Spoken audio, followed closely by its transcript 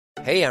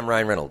Hey, I'm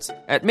Ryan Reynolds.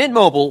 At Mint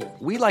Mobile,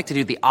 we like to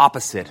do the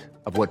opposite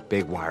of what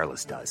Big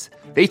Wireless does.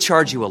 They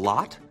charge you a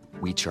lot,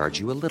 we charge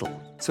you a little.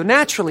 So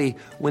naturally,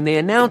 when they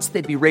announced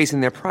they'd be raising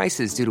their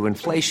prices due to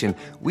inflation,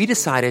 we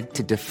decided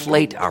to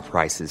deflate our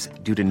prices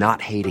due to not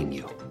hating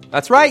you.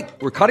 That's right.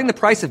 We're cutting the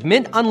price of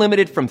Mint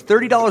Unlimited from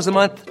 $30 a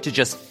month to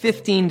just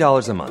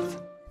 $15 a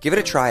month. Give it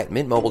a try at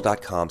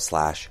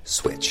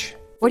mintmobile.com/switch.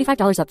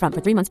 $45 up front for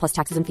 3 months plus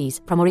taxes and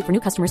fees. Promo rate for new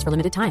customers for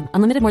limited time.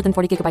 Unlimited more than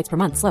 40 gigabytes per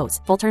month. Slows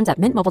full terms at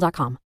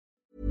mintmobile.com.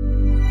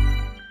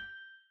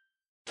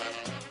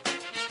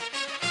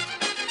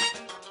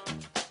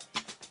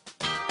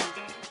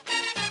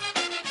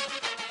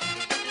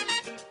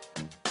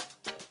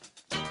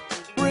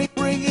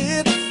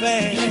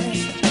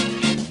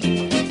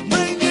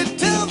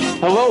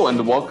 Hello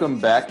and welcome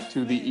back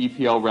to the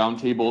EPL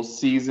Roundtable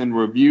Season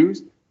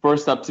Reviews.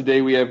 First up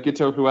today we have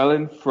Guto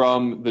Llewellyn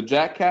from the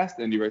Jackcast,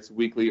 and he writes a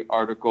weekly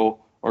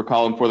article or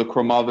column for the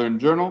Cromother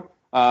Journal.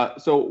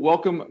 So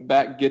welcome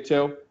back,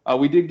 Guto.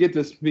 We did get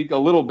to speak a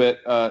little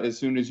bit as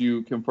soon as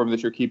you confirmed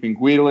that you're keeping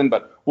Guidolin,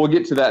 but we'll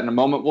get to that in a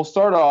moment. We'll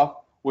start off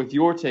with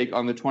your take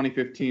on the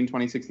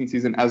 2015-2016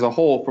 season as a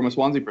whole from a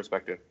Swansea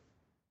perspective.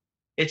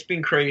 It's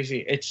been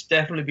crazy. It's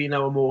definitely been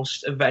our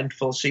most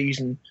eventful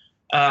season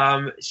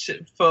for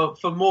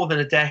more than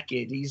a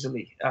decade,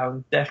 easily.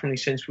 Definitely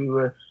since we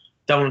were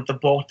down at the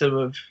bottom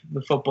of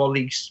the Football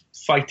League's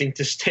fighting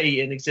to stay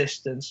in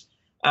existence.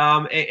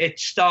 It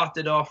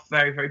started off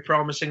very, very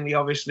promisingly,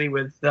 obviously,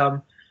 with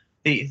the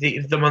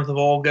month of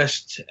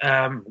August.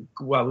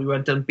 We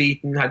went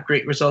unbeaten, had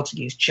great results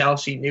against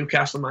Chelsea,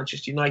 Newcastle,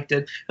 Manchester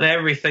United, and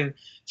everything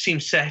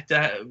seemed set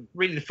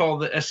really to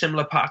follow a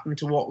similar pattern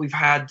to what we've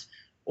had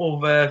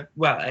over,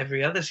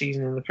 every other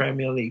season in the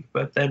Premier League.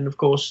 But then, of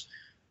course,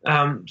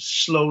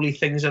 slowly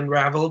things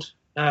unravelled.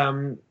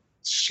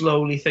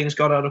 Slowly things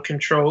got out of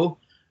control,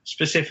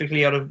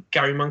 specifically out of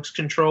Gary Monk's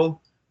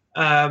control.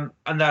 And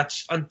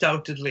that's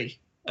undoubtedly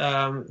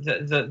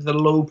the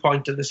low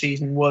point of the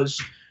season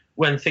was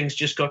when things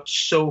just got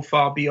so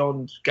far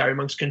beyond Gary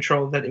Monk's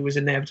control that it was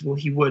inevitable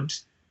he would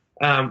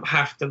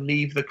have to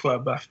leave the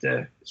club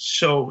after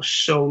so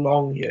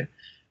long here.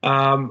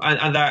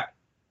 And that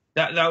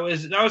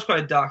was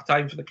quite a dark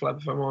time for the club,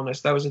 if I'm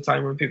honest. That was a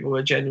time when people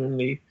were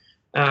genuinely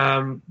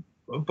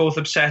both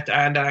upset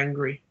and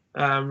angry,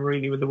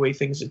 really, with the way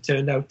things had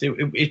turned out.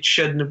 It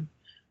shouldn't have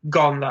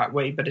gone that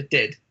way, but it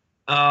did.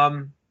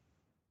 And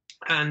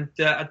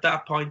at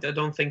that point, I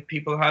don't think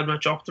people had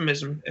much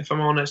optimism, if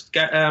I'm honest.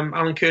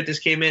 Alan Curtis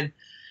came in,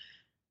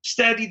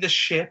 steadied the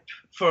ship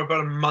for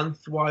about a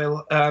month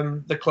while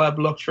the club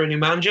looked for a new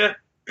manager.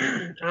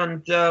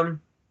 And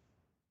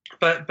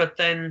but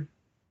then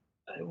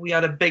we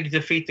had a big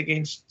defeat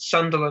against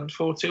Sunderland,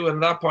 4-2.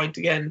 And at that point,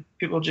 again,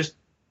 people just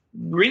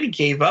really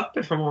gave up,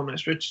 if I'm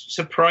honest, which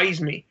surprised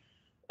me.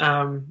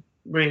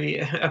 Really,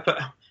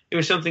 it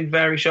was something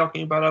very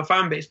shocking about our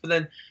fan base. But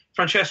then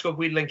Francesco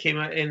Guidolin came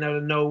in out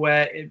of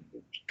nowhere,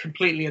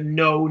 completely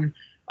unknown.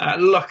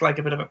 Looked like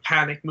a bit of a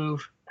panic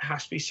move,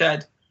 has to be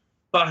said.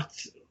 But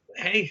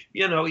hey,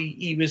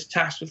 he was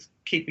tasked with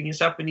keeping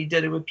us up, and he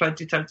did it with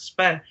plenty of time to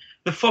spare.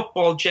 The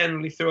football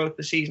generally throughout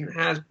the season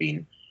has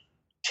been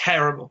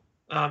terrible.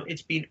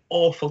 It's been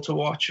awful to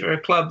watch. We're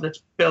a club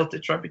that's built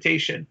its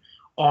reputation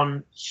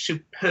on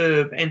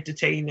superb,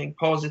 entertaining,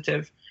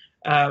 positive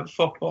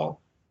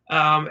football.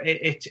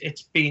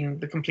 It's been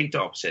the complete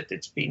opposite.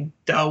 It's been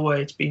dour.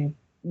 It's been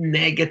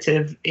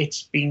negative.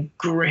 It's been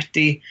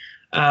gritty.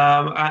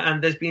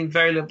 And there's been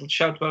very little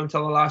shout about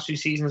until the last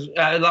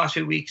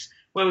few weeks,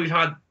 when we've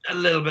had a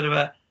little bit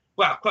of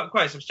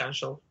quite a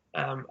substantial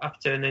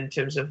upturn in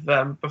terms of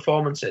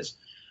performances.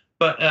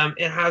 But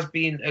it has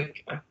been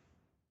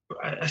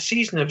a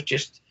season of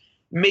just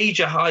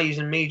major highs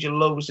and major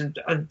lows, and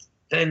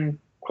then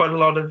quite a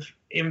lot of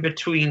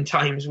in-between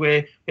times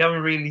where we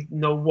haven't really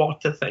know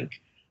what to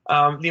think.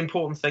 The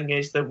important thing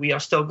is that we are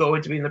still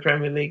going to be in the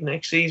Premier League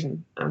next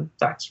season, and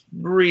that's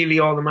really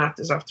all that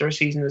matters after a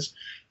season as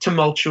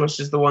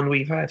tumultuous as the one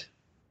we've had.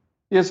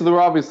 Yeah, so there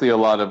were obviously a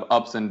lot of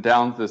ups and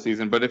downs this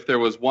season, but if there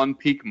was one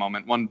peak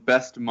moment, one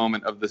best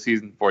moment of the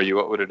season for you,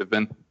 what would it have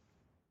been?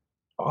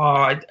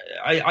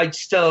 I'd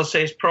still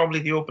say it's probably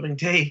the opening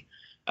day,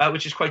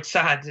 which is quite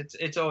sad.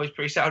 It's always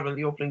pretty sad when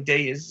the opening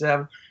day is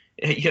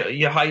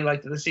your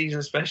highlight of the season,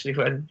 especially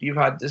when you've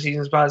had the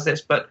season as bad as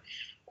this. But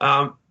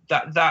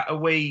that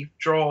away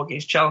draw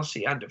against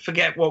Chelsea, and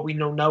forget what we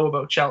know now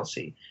about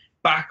Chelsea.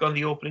 Back on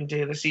the opening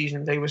day of the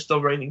season, they were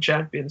still reigning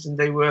champions, and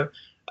they were,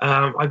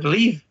 I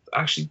believe,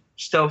 actually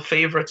still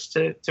favourites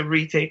to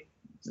retake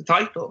the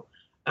title.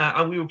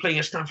 And we were playing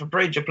at Stamford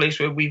Bridge, a place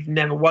where we've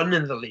never won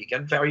in the league,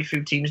 and very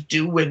few teams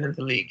do win in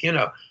the league,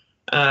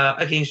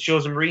 against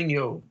Jose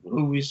Mourinho,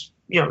 who is,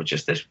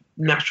 just this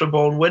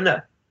natural-born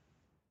winner.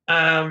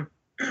 And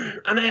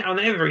on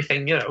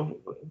everything,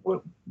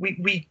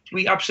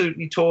 we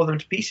absolutely tore them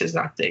to pieces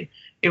that day.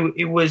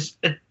 It was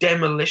a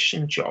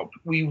demolition job.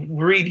 We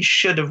really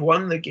should have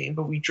won the game,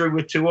 but we drew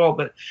it 2-2.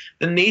 But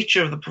the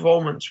nature of the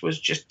performance was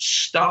just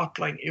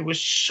startling. It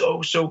was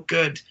so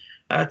good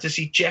to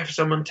see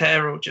Jefferson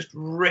Montero just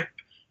rip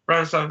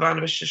Branislav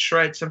Ivanovic to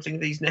shreds, something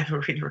that he's never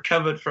really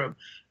recovered from.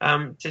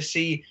 To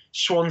see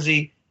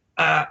Swansea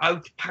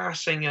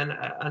outpassing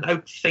and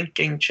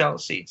outthinking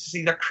Chelsea, to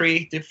see that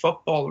creative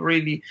football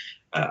really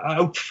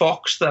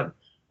outfox them.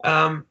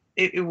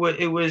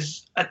 It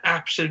was an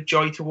absolute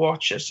joy to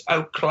watch us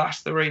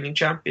outclass the reigning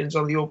champions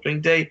on the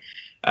opening day.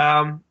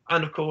 And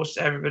of course,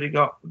 everybody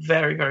got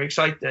very, very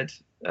excited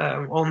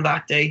on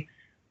that day.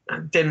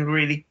 And didn't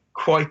really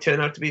quite turn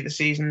out to be the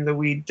season that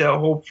we'd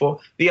hoped for.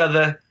 The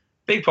other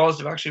big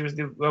positive, actually, was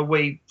the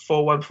away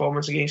 4-1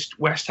 performance against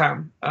West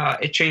Ham.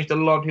 It changed a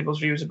lot of people's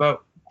views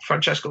about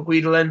Francesco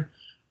Guidolin,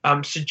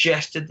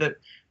 suggested that,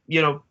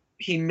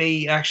 he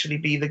may actually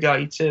be the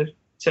guy to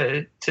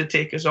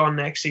take us on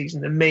next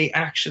season. There may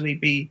actually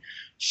be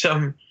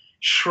some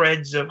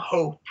shreds of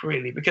hope,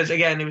 really, because,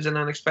 again, it was an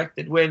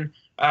unexpected win.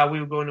 We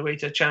were going away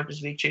to a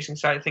Champions League chasing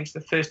side. I think it's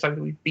the first time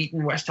that we've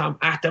beaten West Ham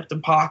at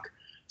Upton Park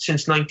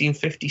since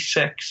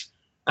 1956.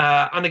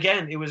 And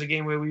again, it was a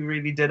game where we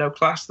really did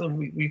outclass them.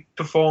 We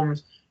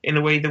performed in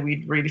a way that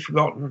we'd really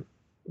forgotten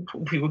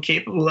we were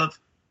capable of.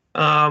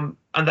 And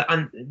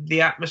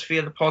the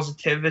atmosphere, the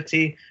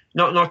positivity,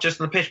 not just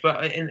on the pitch,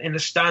 but in the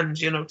stands,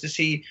 to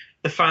see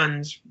the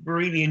fans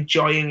really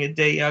enjoying a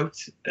day out.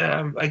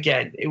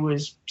 Again, it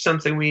was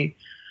something we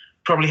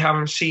probably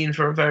haven't seen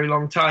for a very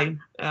long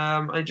time.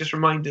 And it just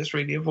reminds us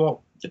really of what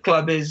the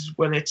club is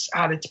when it's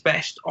at its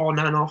best on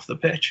and off the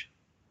pitch.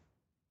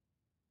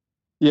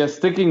 Yeah,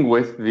 sticking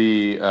with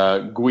the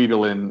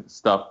Guidolin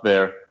stuff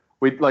there,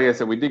 like I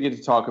said, we did get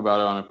to talk about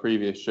it on a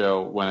previous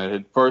show when it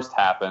had first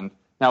happened.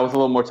 Now with a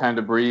little more time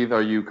to breathe,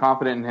 are you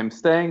confident in him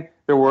staying?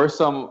 There were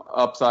some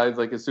upsides,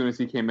 like as soon as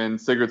he came in,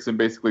 Sigurdsson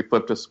basically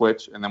flipped a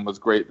switch and then was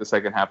great the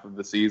second half of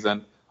the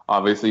season.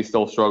 Obviously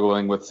still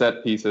struggling with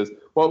set pieces.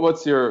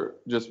 What's your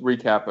just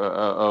recap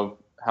of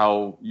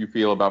how you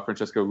feel about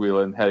Francesco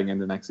Guidolin heading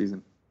into next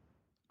season?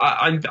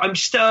 I'm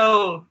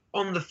still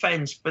on the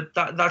fence, but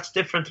that's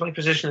different to my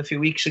position a few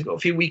weeks ago.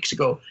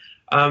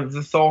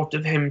 The thought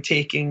of him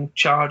taking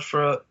charge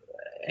for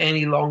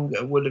any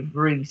longer would have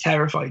really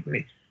terrified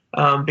me,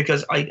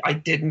 because I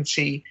didn't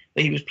see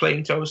that he was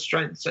playing to our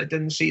strengths. I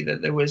didn't see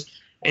that there was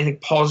anything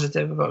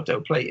positive about our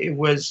play. It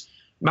was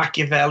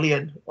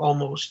Machiavellian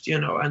almost,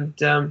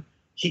 and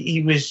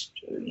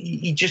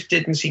he just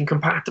didn't seem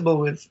compatible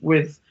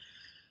with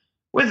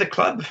the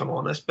club, if I'm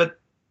honest. But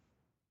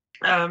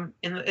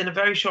in a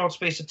very short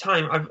space of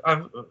time,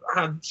 I've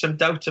had some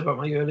doubts about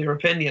my earlier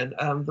opinion.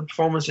 The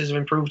performances have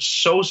improved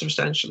so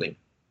substantially.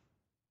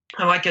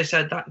 And like I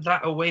said,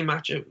 that away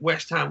match at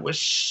West Ham was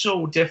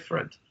so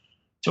different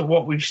to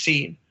what we've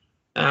seen.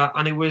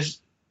 And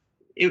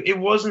it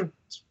wasn't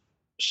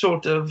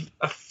sort of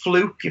a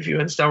fluke, if you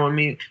understand what I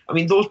mean. I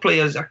mean, those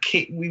players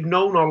we've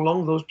known all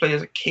along those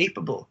players are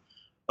capable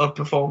of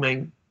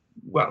performing,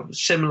 well,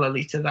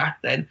 similarly to that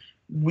then.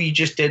 We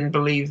just didn't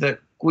believe that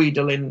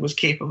Guidolin was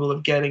capable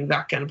of getting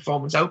that kind of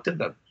performance out of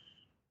them.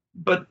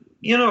 But,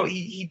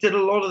 he did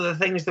a lot of the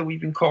things that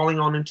we've been calling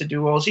on him to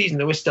do all season.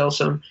 There were still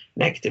some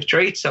negative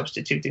traits,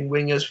 substituting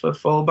wingers for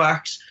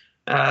fullbacks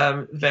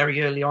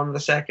very early on in the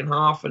second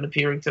half and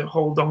appearing to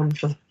hold on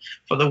for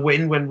the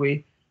win when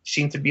we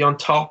seemed to be on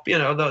top.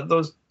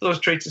 Those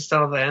traits are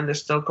still there and they're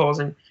still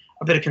causing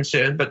a bit of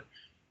concern. But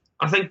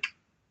I think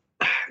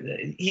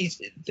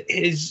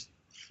his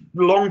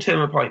long-term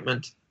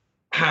appointment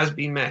has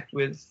been met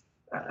with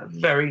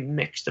very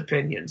mixed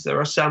opinions. There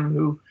are some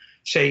who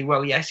say,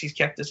 well, yes, he's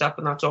kept us up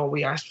and that's all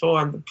we asked for,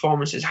 and the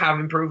performances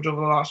have improved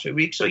over the last few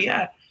weeks, so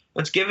yeah,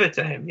 let's give it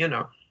to him,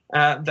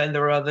 Then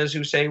there are others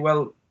who say,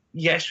 well,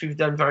 yes, we've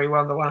done very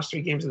well the last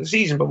 3 games of the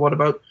season, but what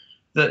about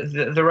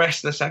the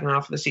rest of the second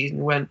half of the season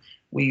when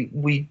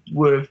we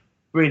were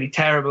really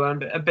terrible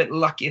and a bit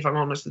lucky, if I'm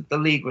honest, that the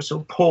league was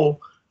so poor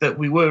that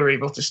we were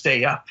able to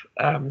stay up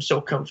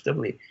so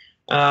comfortably.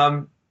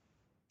 I'm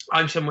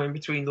somewhere in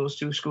between those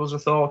two schools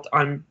of thought.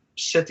 I'm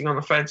sitting on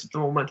the fence at the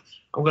moment.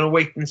 I'm going to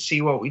wait and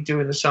see what we do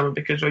in the summer,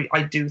 because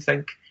I do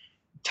think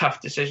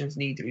tough decisions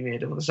need to be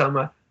made over the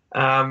summer.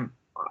 I'm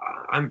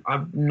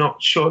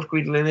not sure if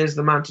Guidolin is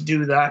the man to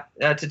do that,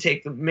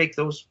 to make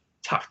those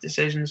tough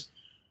decisions.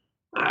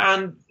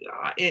 And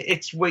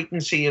it's wait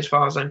and see as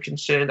far as I'm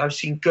concerned. I've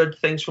seen good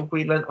things from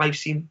Guidolin. I've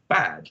seen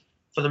bad.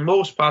 For the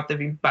most part, they've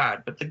been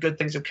bad, but the good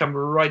things have come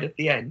right at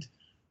the end.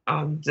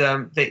 And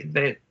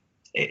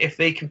if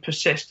they can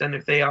persist and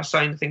if they are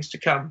signing things to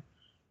come,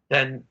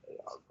 then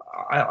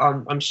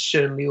I'm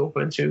certainly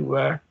open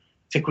to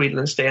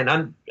Guidolin staying.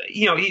 And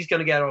he's going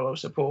to get all our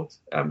support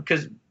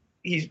because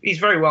he's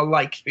very well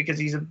liked, because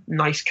he's a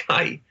nice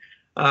guy,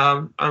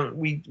 and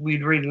we'd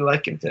really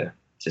like him to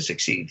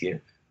succeed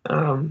here.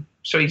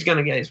 So he's going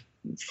to get his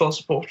full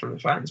support from the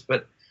fans,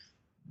 but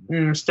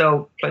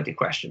still plenty of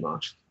question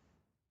marks.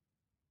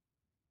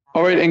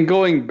 All right, and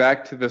going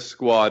back to the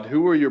squad,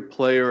 who were your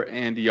player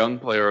and young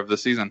player of the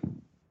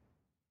season?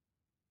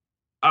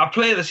 Our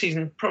player of the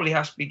season probably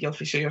has to be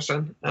Gylfi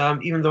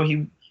Sigurdsson. Even though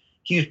he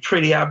was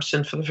pretty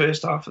absent for the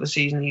first half of the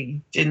season,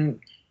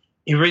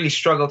 he really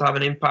struggled to have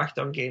an impact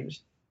on games.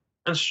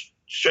 And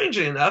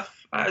strangely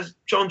enough, as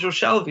Jonjo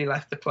Shelvey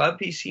left the club,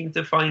 he seemed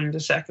to find a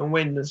second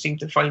wind and seemed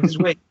to find his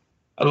way.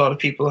 A lot of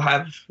people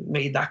have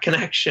made that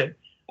connection.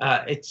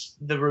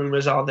 The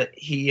rumours are that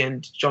he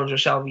and Jonjo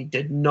Shelvey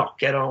did not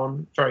get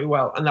on very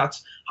well, and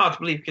that's hard to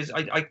believe because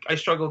I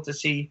struggle to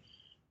see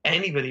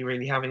anybody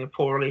really having a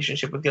poor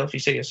relationship with Gylfi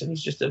Sigurdsson.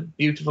 He's just a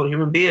beautiful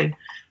human being.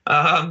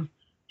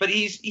 But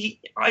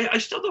I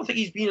still don't think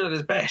he's been at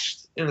his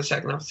best in the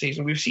second half of the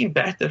season. We've seen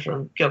better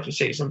from Gylfi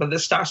Sigurdsson, but the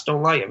stats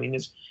don't lie. I mean,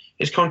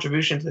 his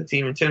contribution to the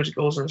team in terms of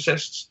goals and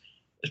assists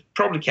has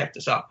probably kept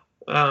us up.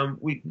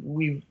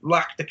 We've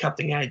lacked the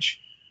cutting edge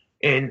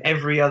in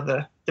every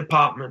other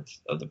department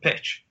of the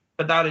pitch.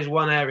 But that is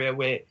one area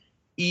where,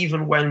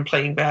 even when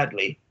playing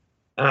badly,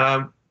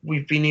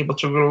 we've been able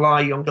to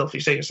rely on Gylfi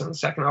Sigurdsson in the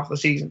second half of the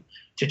season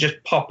to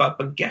just pop up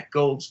and get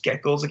goals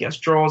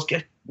against draws,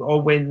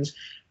 or wins,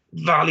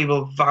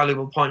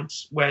 valuable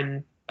points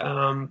when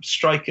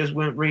strikers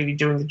weren't really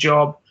doing the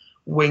job,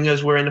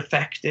 wingers were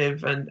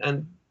ineffective,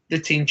 and the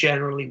team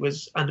generally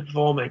was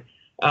underperforming.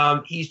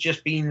 He's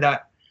just been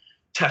that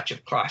touch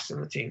of class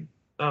in the team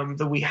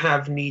that we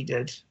have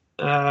needed,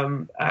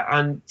 and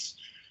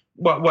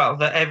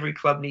that every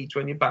club needs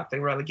when you're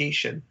battling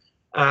relegation.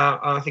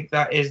 I think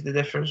that is the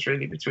difference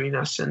really between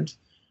us and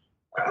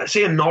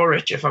say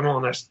Norwich, if I'm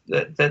honest,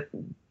 that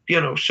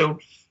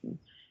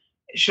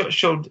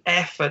showed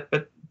effort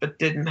but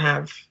didn't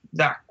have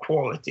that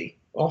quality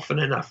often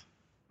enough.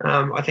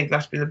 I think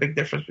that's been the big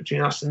difference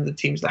between us and the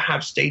teams that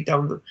have stayed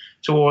down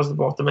towards the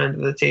bottom end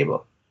of the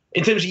table.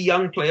 In terms of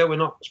young player, we're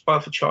not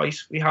spoiled for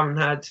choice. We haven't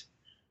had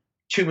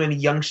too many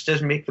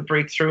youngsters make the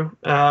breakthrough.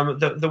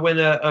 The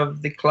winner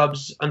of the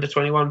club's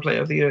under-21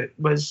 player of the year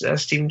was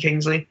Stephen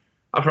Kingsley.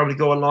 I'll probably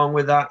go along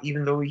with that,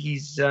 even though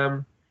he's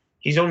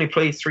only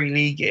played 3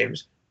 league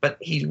games, but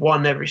he's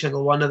won every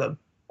single one of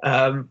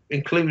them,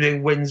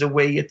 including wins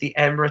away at the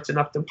Emirates and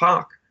Upton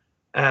Park.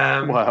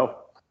 Wow.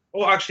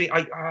 Oh, actually,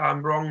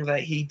 I'm wrong that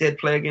he did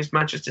play against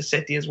Manchester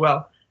City as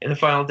well on the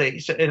final day.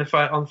 So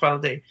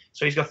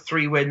he's got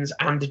 3 wins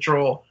and a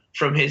draw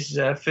from his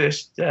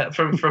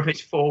from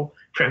his 4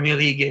 Premier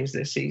League games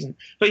this season.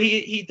 But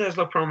he does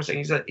look promising.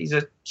 He's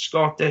a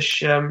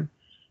Scottish.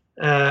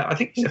 I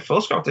think he's a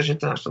full Scottish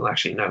international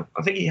actually now.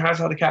 I think he has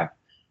had a cap.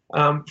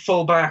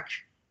 Fullback,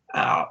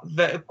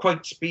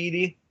 quite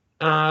speedy.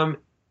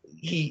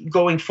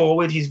 Going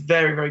forward, he's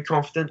very, very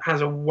confident,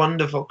 has a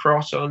wonderful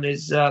cross on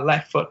his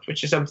left foot,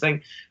 which is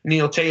something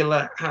Neil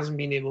Taylor hasn't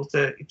been able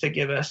to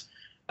give us.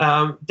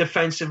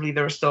 Defensively,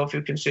 there are still a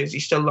few concerns. He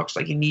still looks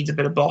like he needs a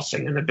bit of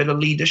bossing and a bit of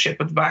leadership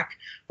at the back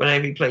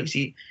whenever he plays.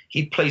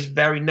 He plays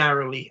very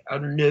narrowly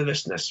out of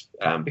nervousness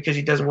because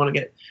he doesn't want to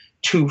get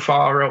too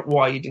far out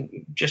wide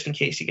just in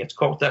case he gets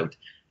caught out.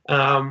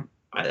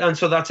 And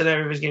so that's an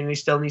area of his game he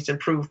still needs to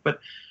improve. But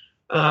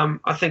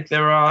I think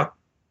there's a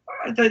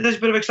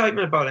bit of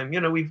excitement about him.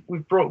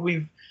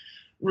 We've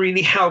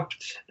really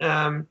helped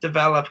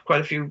develop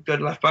quite a few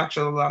good left backs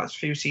over the last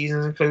few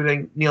seasons,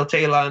 including Neil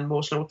Taylor and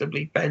most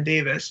notably Ben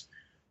Davies.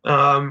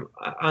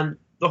 And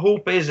the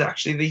hope is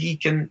actually that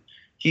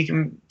he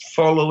can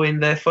follow in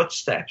their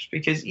footsteps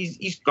because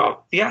he's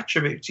got the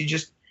attributes. He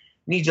just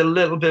needs a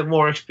little bit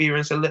more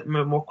experience, a little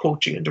bit more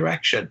coaching and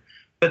direction.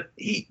 But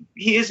he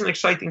is an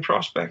exciting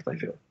prospect, I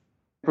feel.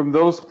 From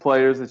those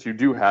players that you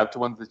do have to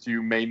ones that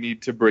you may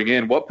need to bring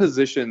in, what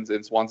positions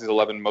in Swansea's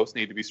 11 most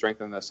need to be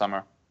strengthened this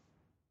summer?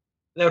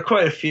 There are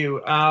quite a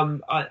few.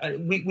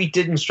 We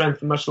didn't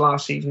strengthen much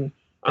last season,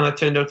 and that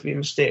turned out to be a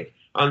mistake.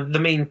 And the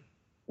main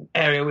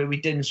area where we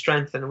didn't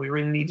strengthen and we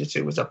really needed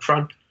to was up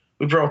front.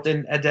 We brought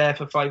in Adair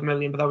for $5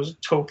 million, but that was a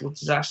total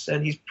disaster,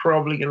 and he's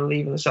probably going to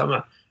leave in the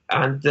summer.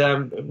 And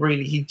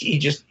really,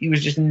 he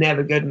was just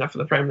never good enough for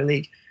the Premier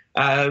League.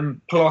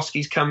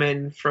 Poloski's come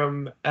in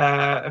from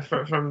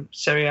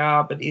Serie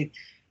A, but he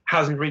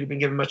hasn't really been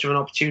given much of an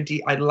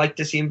opportunity. I'd like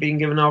to see him being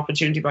given an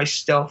opportunity, but I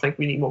still think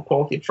we need more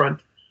quality up front.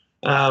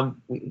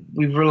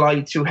 We've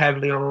relied too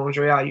heavily on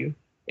Andre Ayew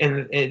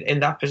in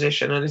that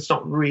position, and it's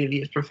not really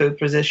his preferred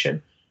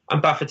position.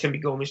 And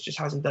Bafétimbi Gomis just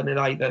hasn't done it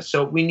either.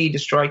 So we need a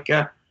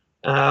striker.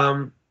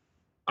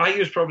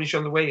 Ayew's probably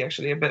shown the way,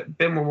 actually. A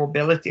bit more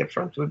mobility up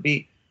front would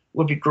be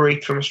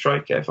great from a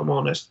striker, if I'm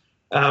honest.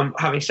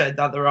 Having said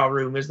that, there are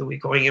rumours that we're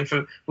going in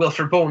for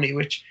Wilfred Boney,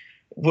 which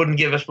wouldn't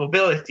give us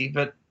mobility,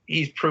 but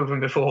he's proven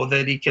before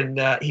that he can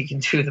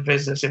do the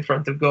business in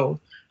front of goal.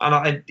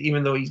 And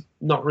even though he's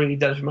not really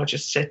done it for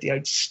Manchester City,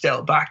 I'd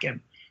still back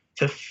him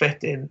to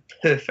fit in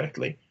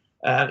perfectly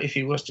if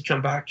he was to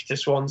come back to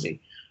Swansea.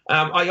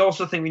 I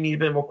also think we need a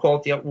bit more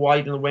quality up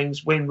wide in the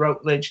wings. Wayne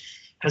Routledge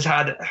has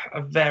had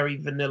a very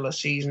vanilla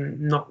season,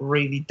 not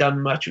really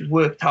done much. He's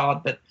worked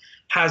hard, but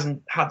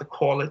hasn't had the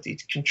quality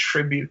to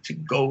contribute to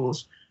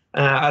goals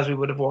as we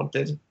would have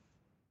wanted.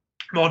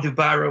 Modou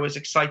Barrow is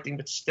exciting,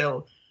 but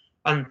still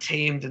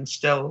untamed and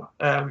still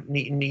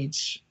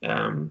needs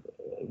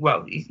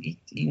he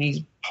needs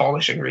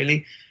polishing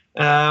really.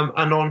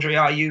 And Andre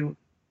Ayew,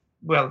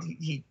 well,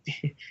 he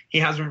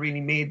hasn't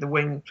really made the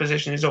wing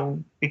position his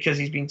own because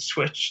he's been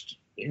switched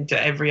into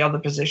every other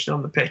position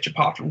on the pitch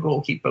apart from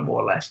goalkeeper,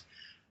 more or less.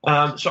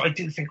 So I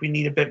do think we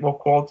need a bit more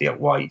quality out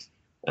wide.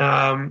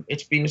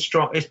 It's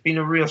been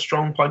a real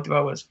strong point of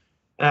ours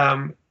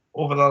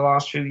over the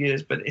last few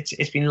years, but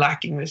it's been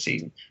lacking this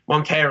season.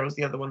 Montero's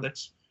the other one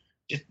that's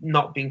just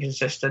not been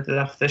consistent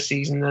enough this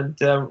season, and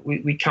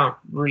we can't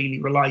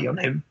really rely on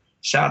him,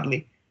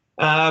 sadly.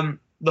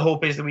 The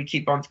hope is that we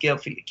keep hold of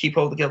Gylfi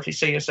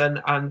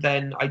Sigurdsson, and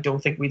then I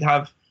don't think we'd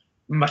have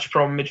much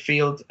problem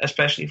midfield,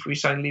 especially if we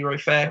sign Leroy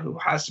Fair, who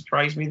has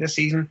surprised me this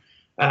season.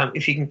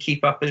 If he can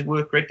keep up his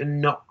work rate and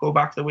not go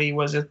back the way he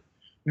was at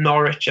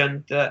Norwich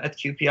and at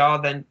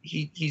QPR, then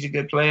he's a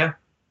good player.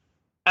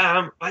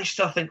 I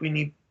still think we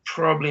need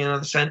probably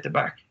another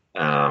centre-back,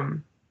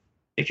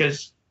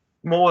 because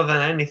more than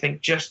anything,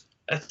 just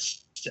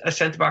a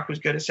centre-back who's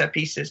good at set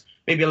pieces,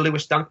 maybe a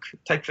Lewis Dunk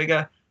type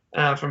figure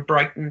from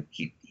Brighton.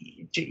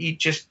 We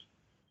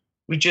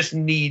just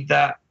need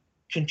that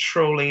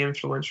controlling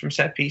influence from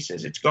set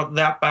pieces. It's got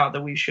that bad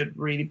that we should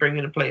really bring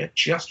in a player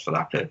just for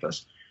that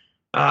purpose.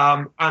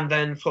 And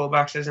then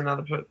fullbacks is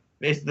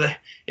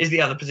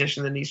the other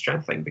position that needs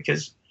strengthening,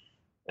 because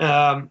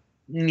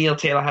Neil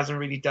Taylor hasn't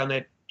really done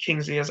it.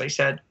 Kingsley, as I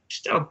said,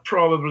 still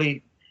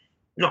probably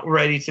not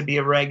ready to be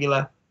a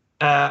regular.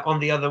 On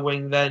the other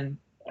wing, then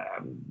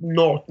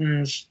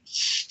Norton's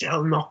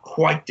still not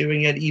quite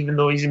doing it, even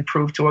though he's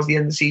improved towards the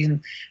end of the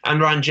season.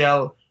 And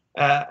Rangel,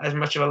 as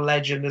much of a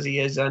legend as he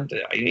is, and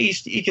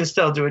he can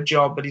still do a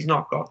job, but he's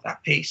not got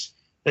that pace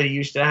that he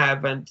used to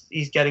have, and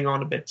he's getting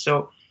on a bit.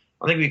 So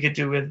I think we could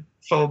do with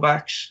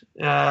fullbacks,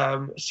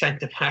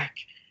 centre-back,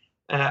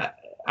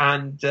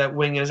 and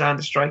wingers and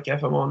a striker,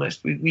 if I'm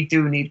honest. We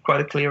do need quite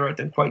a clear-out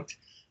and quite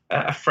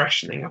a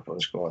freshening up of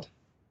the squad.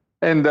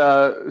 And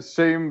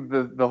shame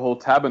the whole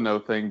Tabano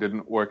thing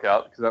didn't work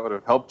out, because that would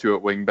have helped you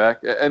at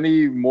wing-back.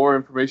 Any more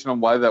information on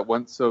why that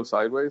went so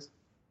sideways?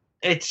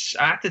 It's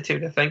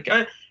attitude, I think.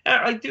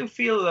 I do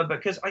feel that,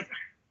 because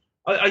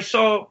I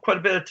saw quite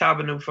a bit of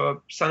Tabano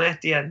for Saint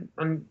Etienne,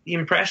 and he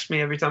impressed me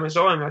every time I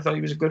saw him. I thought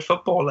he was a good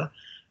footballer.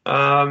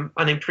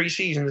 And in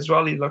pre-season as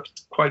well, he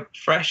looked quite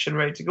fresh and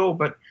ready to go.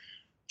 But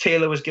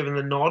Taylor was given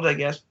the nod, I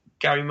guess.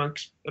 Gary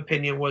Monk's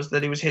opinion was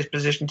that it was his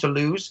position to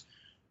lose.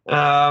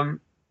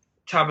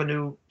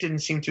 Tabano didn't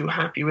seem too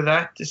happy with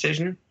that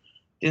decision.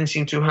 Didn't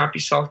seem too happy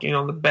sulking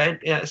on the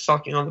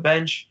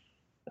bench.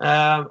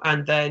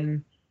 And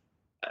then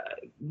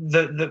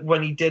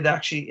when he did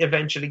actually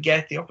eventually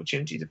get the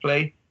opportunity to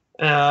play,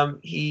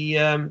 he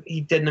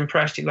didn't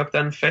impress. He looked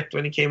unfit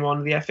when he came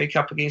on the FA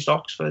Cup against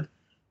Oxford,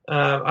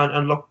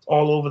 and looked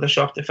all over the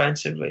shop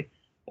defensively.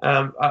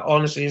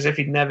 Honestly, as if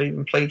he'd never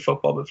even played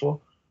football before.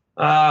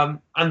 And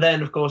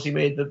then, of course, he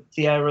made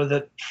the error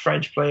that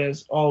French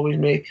players always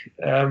make,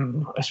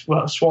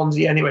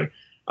 Swansea anyway.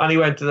 And he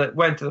went to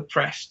the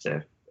press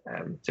to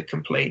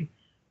complain.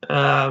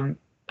 I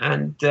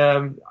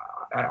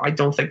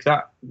don't think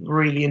that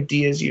really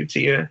endears you to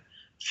your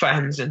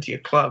fans and to your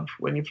club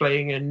when you're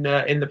playing in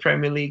the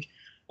Premier League.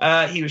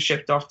 He was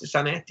shipped off to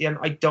Saint Etienne.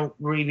 I don't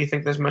really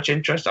think there's much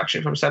interest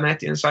actually from Saint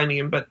Etienne signing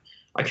him, but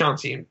I can't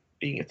see him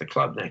being at the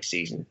club next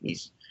season.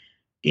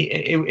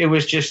 It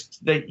was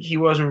just that he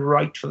wasn't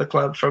right for the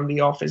club from the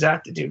off. His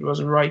attitude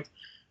wasn't right,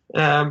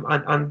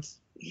 and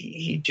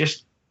he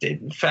just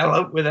fell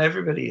out with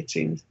everybody, it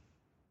seemed.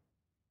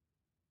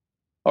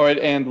 All right,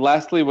 and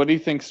lastly, what do you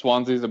think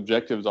Swansea's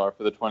objectives are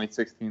for the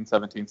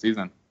 2016-17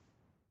 season?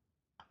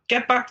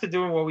 Get back to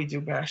doing what we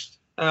do best.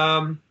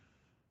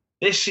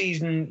 This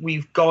season,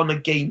 we've gone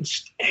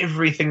against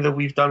everything that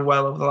we've done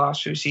well over the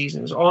last few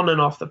seasons, on and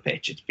off the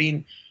pitch. It's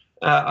been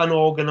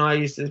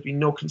unorganised. There's been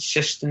no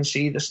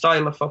consistency. The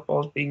style of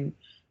football has been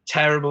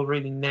terrible,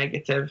 really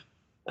negative,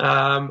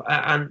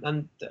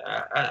 and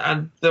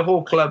the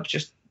whole club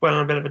just went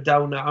on a bit of a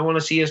downer. I want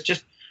to see us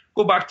just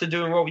go back to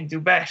doing what we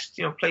do best.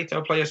 Play to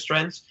our players'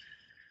 strengths,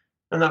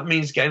 and that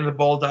means getting the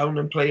ball down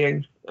and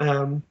playing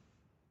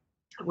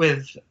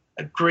with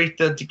a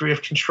greater degree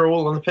of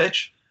control on the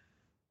pitch.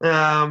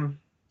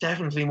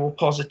 Definitely more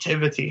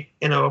positivity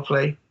in our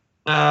play,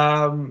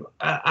 and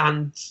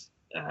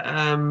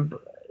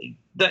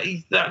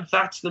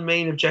that's the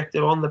main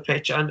objective on the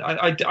pitch. And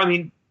I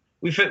mean,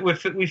 we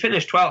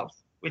finished 12th,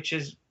 which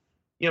is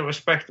a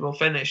respectable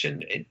finish,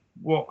 and it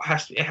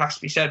has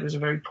to be said was a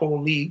very poor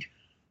league.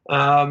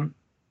 And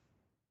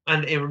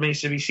it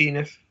remains to be seen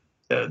if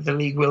the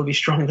league will be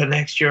stronger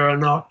next year or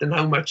not, and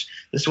how much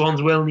the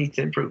Swans will need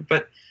to improve.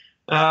 But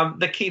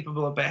they're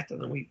capable of better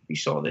than we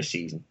saw this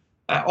season.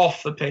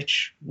 Off the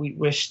pitch,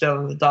 we're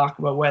still in the dark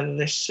about whether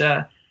this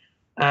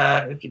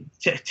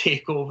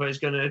takeover is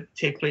going to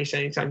take place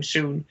anytime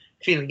soon.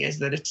 Feeling is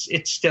that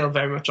it's still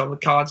very much on the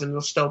cards, and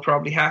it'll still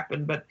probably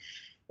happen, but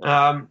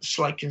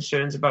slight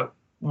concerns about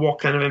what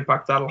kind of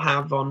impact that'll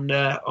have on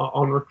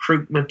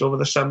recruitment over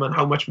the summer and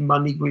how much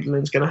money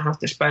Guidolin's going to have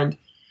to spend.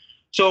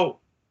 So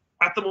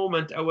at the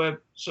moment,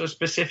 our sort of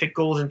specific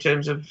goals in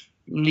terms of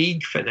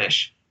league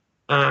finish,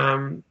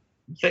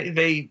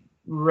 they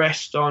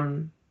rest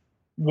on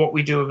what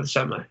we do over the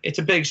summer. It's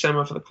a big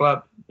summer for the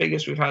club,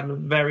 biggest we've had in a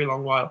very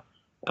long while.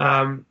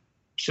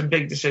 Some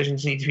big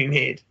decisions need to be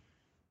made.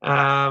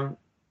 And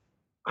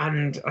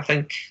I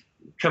think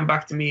come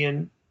back to me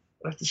at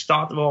the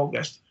start of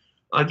August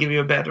I'll give you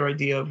a better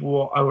idea of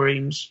what our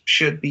aims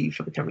should be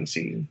for the coming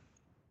season.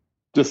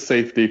 Just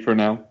safety for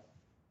now.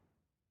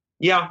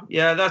 Yeah,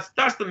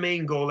 that's the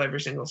main goal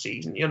every single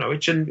season.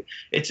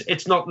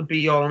 It's not the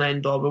be all and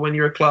end all, but when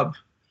you're a club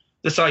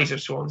the size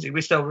of Swansea,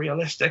 we're still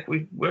realistic.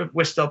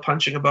 We're still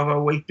punching above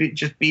our weight,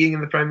 just being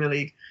in the Premier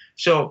League.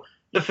 So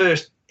the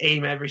first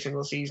aim every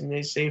single season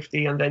is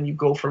safety, and then you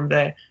go from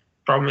there.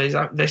 Problem is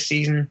that this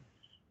season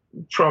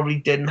probably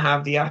didn't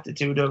have the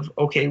attitude of,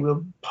 okay,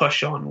 we'll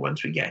push on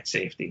once we get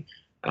safety,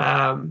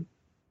 and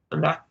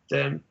that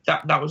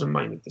was a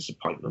minor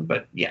disappointment.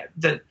 But yeah,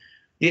 the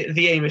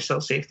aim is still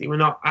safety. We're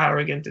not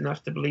arrogant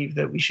enough to believe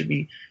that we should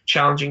be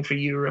challenging for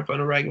Europe on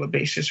a regular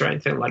basis or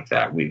anything like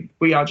that.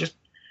 We are just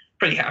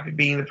pretty happy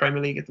being in the Premier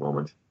League at the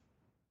moment.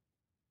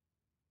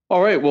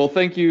 All right. Well,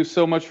 thank you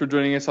so much for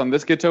joining us on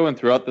this Gitto and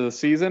throughout the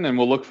season, and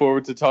we'll look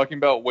forward to talking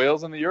about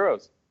Wales and the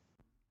Euros.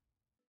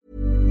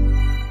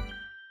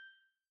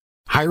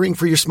 Hiring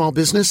for your small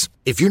business?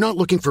 If you're not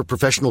looking for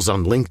professionals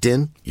on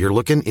LinkedIn, you're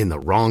looking in the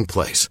wrong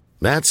place.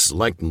 That's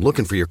like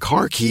looking for your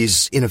car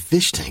keys in a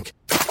fish tank.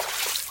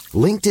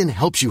 LinkedIn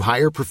helps you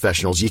hire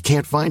professionals you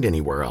can't find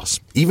anywhere else,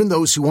 even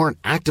those who aren't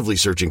actively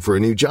searching for a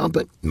new job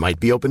but might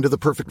be open to the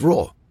perfect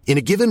role. In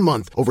a given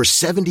month, over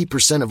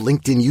 70% of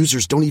LinkedIn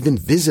users don't even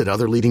visit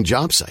other leading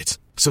job sites.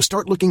 So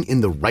start looking in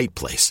the right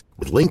place.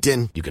 With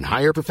LinkedIn, you can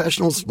hire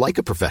professionals like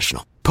a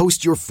professional.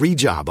 Post your free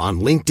job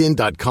on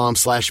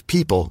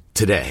linkedin.com/people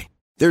today.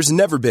 There's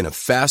never been a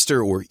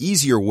faster or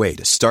easier way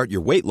to start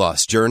your weight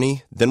loss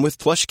journey than with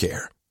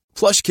PlushCare.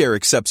 PlushCare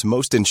accepts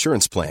most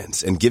insurance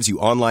plans and gives you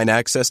online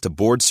access to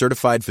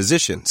board-certified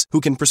physicians who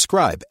can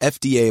prescribe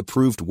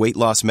FDA-approved weight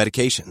loss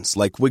medications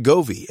like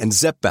Wegovy and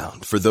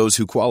Zepbound for those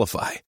who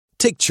qualify.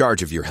 Take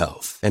charge of your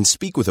health and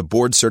speak with a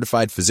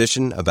board-certified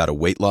physician about a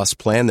weight loss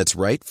plan that's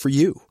right for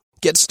you.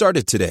 Get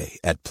started today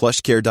at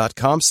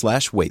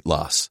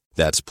plushcare.com/weight-loss.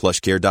 That's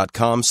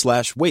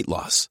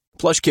plushcare.com/weight-loss.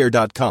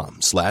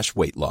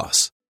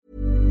 plushcare.com/weight-loss.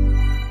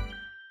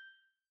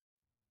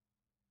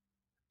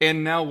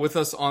 And now with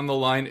us on the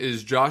line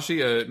is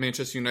Joshy, a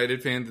Manchester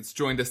United fan that's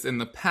joined us in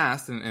the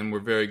past, and we're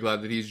very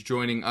glad that he's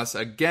joining us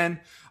again.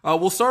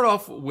 We'll start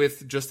off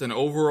with just an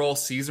overall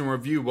season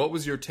review. What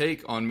was your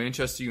take on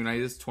Manchester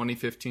United's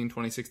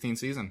 2015-2016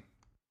 season?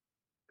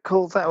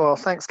 Cool. Well,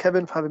 thanks,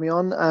 Kevin, for having me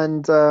on.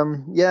 And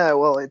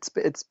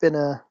it's been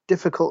a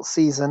difficult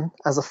season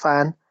as a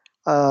fan.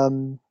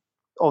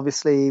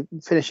 Obviously,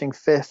 finishing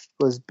fifth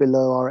was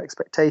below our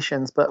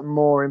expectations, but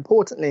more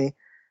importantly,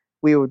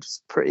 we were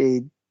just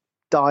pretty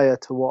dire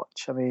to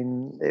watch. I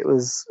mean, it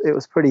was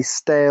pretty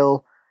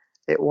stale.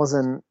 It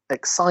wasn't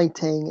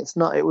exciting.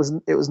 It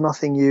was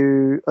nothing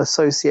you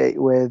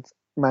associate with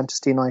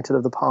Manchester United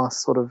of the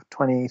past sort of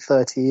 20,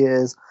 30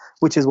 years,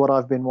 which is what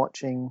I've been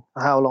watching.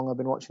 How long I've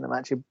been watching them,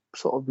 actually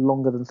sort of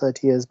longer than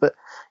 30 years. But,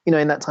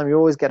 in that time you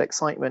always get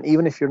excitement,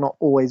 even if you're not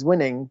always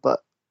winning, but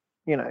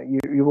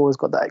you've always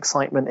got that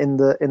excitement in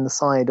the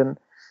side. And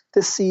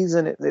this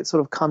season it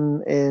sort of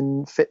come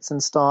in fits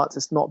and starts.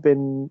 It's not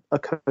been a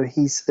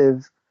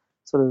cohesive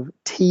sort of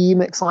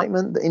team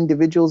excitement. The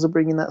individuals are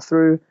bringing that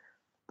through.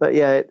 But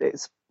yeah,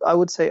 it's I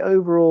would say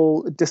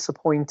overall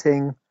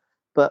disappointing.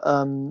 But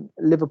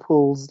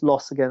Liverpool's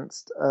loss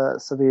against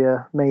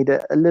Sevilla made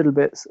it a little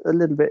bit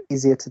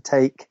easier to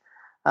take.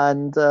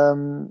 And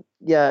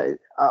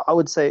I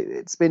would say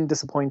it's been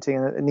disappointing,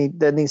 and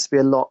there needs to be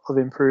a lot of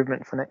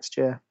improvement for next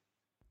year.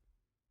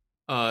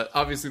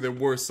 Obviously, there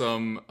were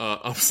some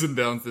ups and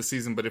downs this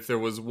season, but if there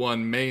was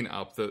one main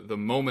up, the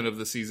moment of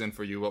the season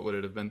for you, what would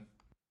it have been?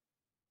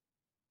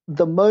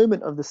 The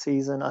moment of the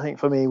season, I think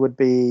for me, would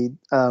be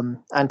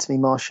Anthony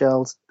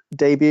Martial's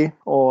debut,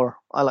 or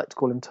I like to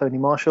call him Tony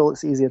Martial.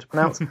 It's easier to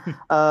pronounce.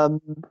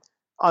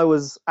 I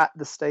was at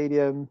the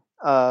stadium.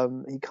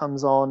 He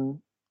comes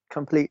on,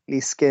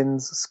 completely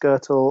skins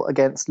Skirtle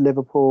against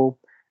Liverpool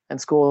and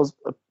scores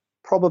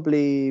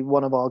probably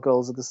one of our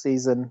goals of the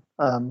season,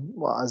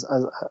 as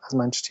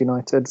Manchester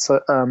United. So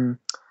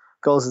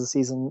goals of the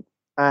season.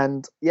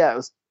 And yeah, it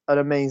was an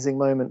amazing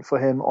moment for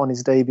him on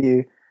his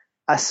debut,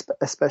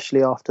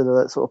 especially after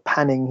the sort of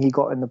panning he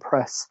got in the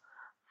press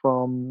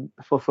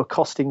for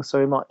costing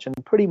so much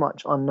and pretty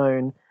much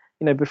unknown.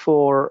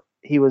 Before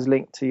he was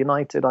linked to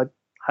United, I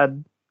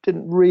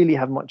didn't really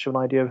have much of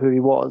an idea of who he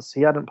was.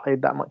 He hadn't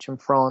played that much in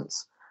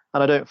France,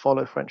 and I don't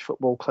follow French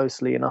football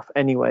closely enough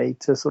anyway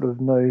to sort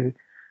of know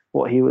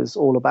what he was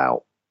all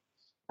about.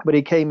 But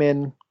he came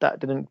in, that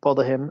didn't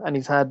bother him, and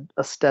he's had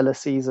a stellar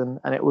season,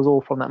 and it was all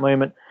from that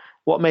moment.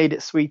 What made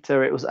it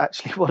sweeter, it was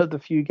actually one of the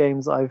few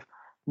games I've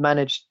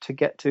managed to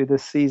get to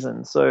this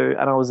season. And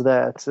I was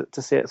there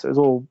to see it. So it was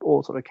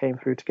all sort of came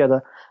through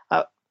together.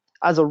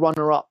 As a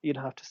runner-up, you'd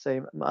have to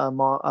say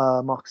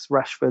Marcus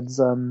Rashford's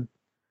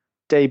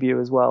debut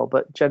as well.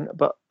 But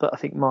I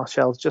think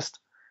Martial's just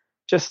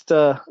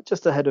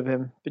ahead of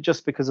him, but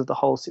just because of the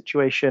whole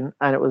situation,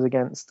 and it was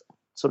against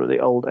sort of the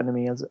old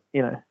enemy, as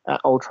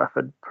at Old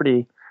Trafford.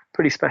 Pretty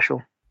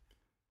special.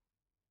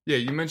 Yeah,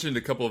 you mentioned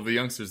a couple of the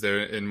youngsters there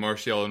in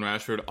Martial and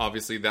Rashford.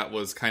 Obviously, that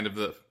was kind of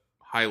the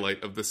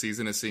highlight of the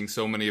season is seeing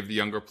so many of the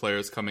younger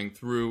players coming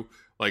through,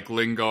 like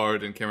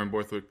Lingard and Cameron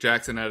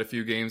Borthwick-Jackson had a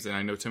few games, and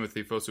I know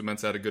Timothy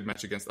Fosu-Mensah had a good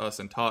match against us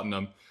and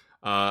Tottenham.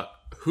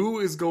 Who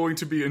is going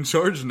to be in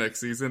charge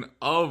next season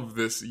of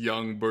this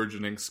young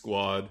burgeoning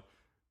squad?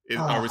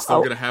 Are we still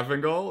going to have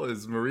Van Gaal?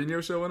 Is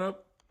Mourinho showing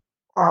up?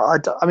 I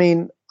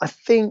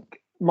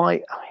think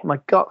my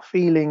gut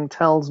feeling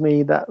tells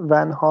me that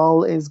Van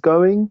Gaal is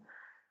going.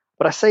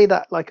 But I say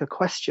that like a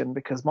question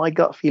because my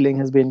gut feeling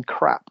has been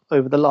crap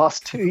over the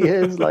last 2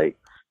 years. Like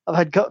I've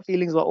had gut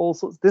feelings about all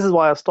sorts. This is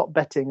why I've stopped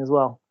betting as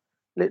well.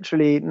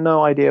 Literally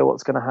no idea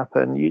what's going to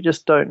happen. You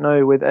just don't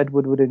know with Ed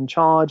Woodward in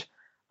charge.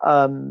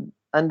 And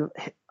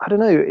I don't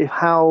know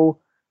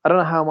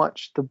how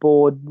much the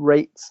board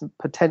rates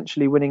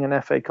potentially winning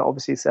an FA Cup.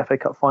 Obviously, it's the FA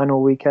Cup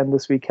final weekend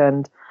this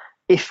weekend.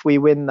 If we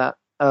win that,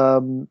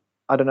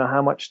 I don't know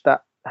how much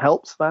that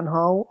helps Van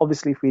Gaal.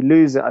 Obviously, if we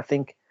lose it, I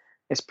think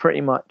it's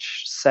pretty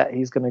much set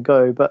he's going to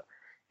go. But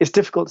it's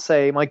difficult to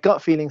say. My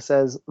gut feeling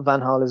says Van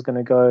Gaal is going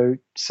to go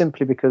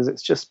simply because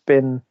it's just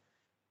been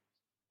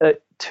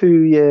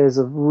 2 years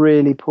of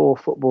really poor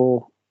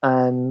football.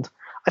 And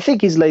I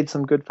think he's laid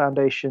some good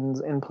foundations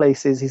in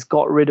places. He's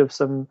got rid of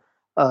some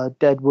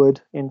dead wood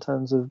in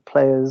terms of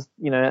players,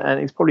 and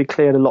he's probably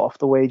cleared a lot off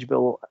the wage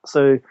bill.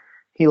 So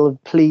he'll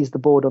have pleased the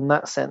board on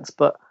that sense.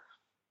 But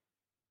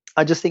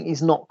I just think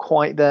he's not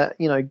quite there,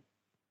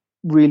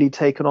 really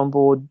taken on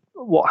board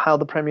how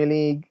the Premier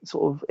League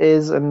sort of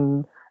is,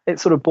 and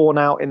it's sort of borne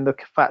out in the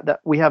fact that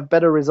we have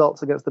better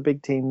results against the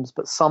big teams,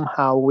 but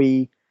somehow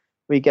we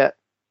get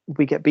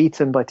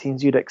beaten by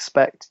teams you'd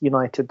expect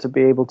United to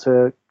be able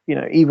to,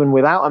 even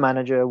without a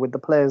manager, with the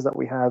players that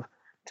we have,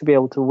 to be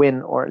able to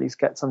win or at least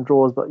get some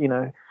draws. But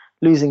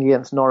losing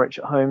against Norwich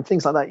at home,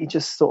 things like that, you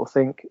just sort of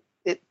think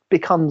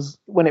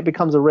when it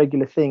becomes a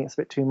regular thing, it's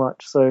a bit too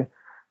much. So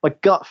my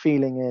gut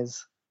feeling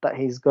is that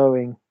he's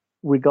going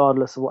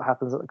regardless of what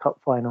happens at the cup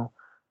final.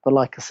 But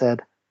like I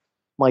said,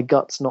 my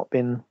gut's not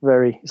been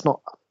very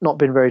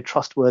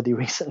trustworthy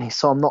recently,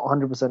 so I'm not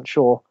 100%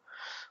 sure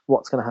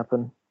what's going to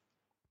happen.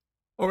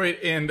 All right,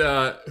 and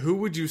who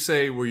would you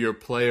say were your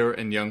player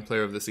and young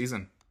player of the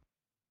season?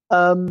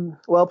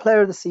 Well,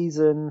 player of the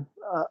season,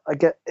 I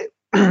get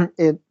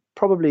it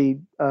probably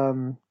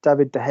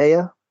David De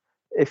Gea,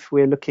 if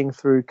we're looking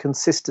through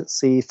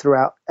consistency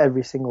throughout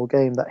every single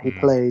game that he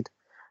played.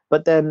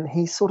 But then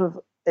he's sort of,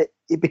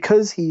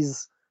 because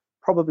he's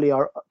probably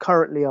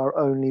currently our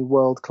only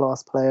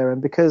world-class player,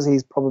 and because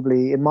he's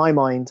probably, in my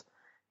mind,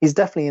 he's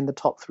definitely in the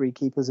top 3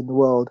 keepers in the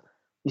world,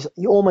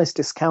 you almost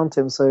discount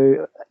him,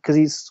 so because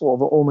he's sort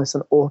of almost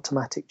an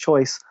automatic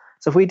choice.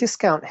 So if we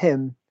discount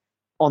him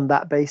on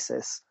that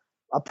basis,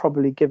 I'll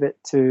probably give it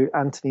to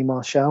Anthony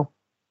Martial.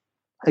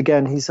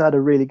 Again, he's had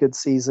a really good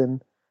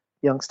season.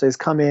 Youngsters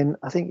come in.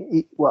 I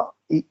think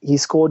he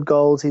scored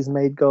goals. He's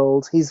made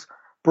goals. He's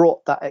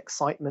brought that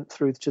excitement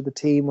through to the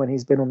team when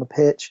he's been on the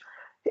pitch.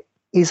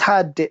 He's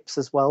had dips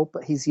as well,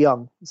 but he's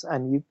young,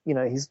 and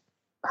he's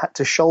had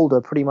to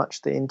shoulder pretty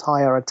much the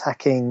entire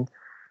attacking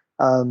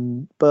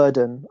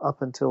burden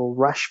up until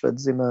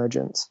Rashford's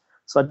emergence.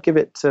 So I'd give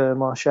it to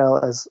Martial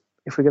as,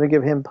 if we're going to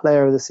give him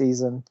player of the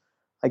season,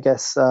 I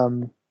guess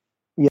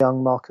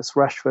young Marcus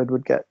Rashford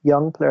would get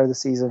young player of the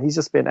season. He's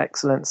just been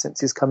excellent since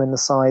he's come in the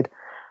side.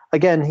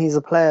 Again, he's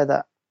a player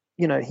that,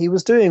 he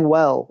was doing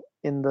well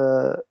in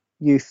the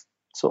youth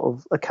sort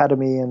of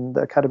academy and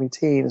the academy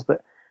teams,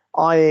 but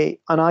I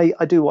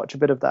do watch a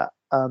bit of that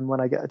when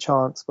I get a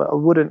chance, but I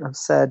wouldn't have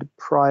said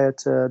prior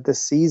to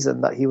this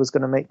season that he was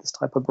going to make this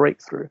type of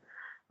breakthrough.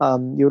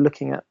 You're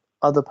looking at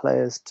other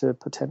players to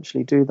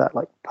potentially do that,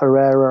 like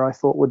Pereira, I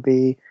thought would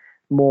be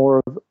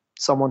more of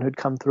someone who'd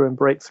come through and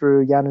break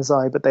through,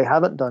 Januzaj, but they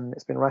haven't done.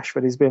 It's been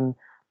Rashford. He's been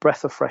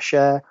breath of fresh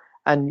air,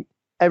 and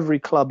every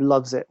club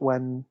loves it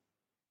when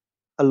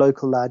a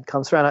local lad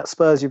comes through. And at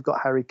Spurs, you've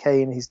got Harry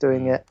Kane. He's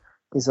doing it.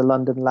 He's a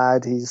London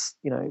lad. He's,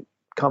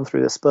 come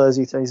through the Spurs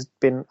youth. He's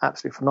been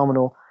absolutely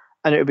phenomenal.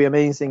 And it would be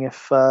amazing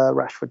if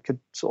Rashford could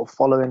sort of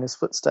follow in his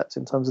footsteps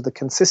in terms of the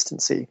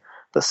consistency.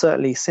 But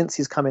certainly since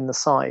he's come in the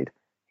side,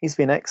 he's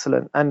been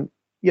excellent. And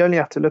you only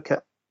have to look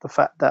at the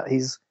fact that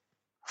he's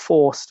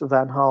forced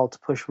Van Gaal to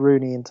push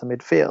Rooney into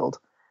midfield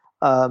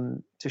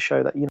to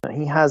show that,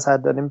 he has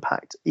had an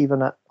impact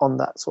even on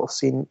that sort of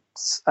scene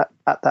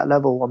at that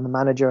level, on the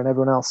manager and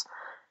everyone else.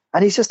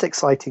 And he's just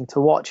exciting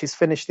to watch. He's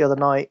finished the other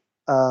night,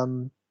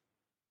 in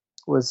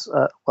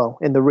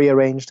the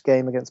rearranged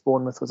game against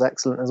Bournemouth, was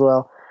excellent as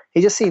well.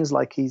 He just seems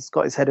like he's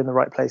got his head in the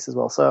right place as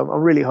well. So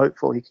I'm really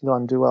hopeful he can go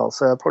and do well.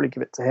 So I'll probably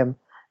give it to him.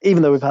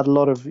 Even though we've had a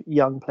lot of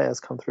young players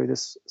come through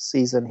this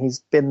season, he's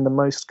been the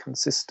most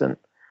consistent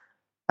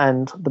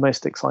and the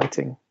most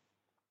exciting.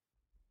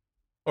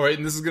 All right,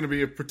 and this is going to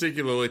be a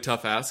particularly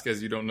tough ask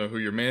as you don't know who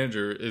your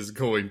manager is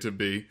going to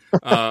be.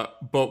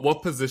 But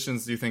what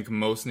positions do you think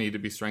most need to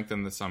be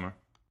strengthened this summer?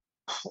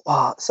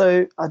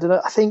 So I don't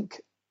know. I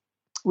think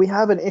we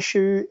have an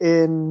issue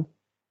in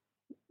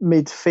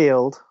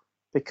midfield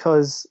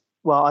because,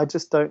 I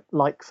just don't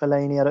like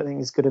Fellaini. I don't think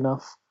he's good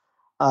enough.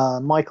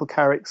 Michael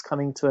Carrick's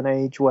coming to an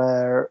age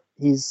where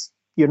he's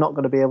you're not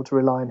going to be able to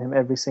rely on him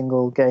every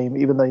single game,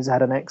 even though he's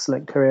had an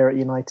excellent career at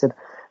United.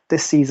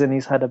 This season,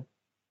 he's had a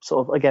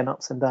sort of, again,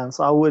 ups and downs.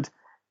 So I would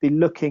be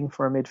looking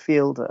for a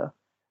midfielder,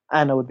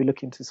 and I would be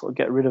looking to sort of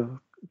get rid of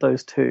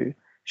those two.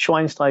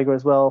 Schweinsteiger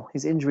as well,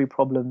 his injury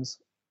problems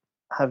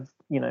have,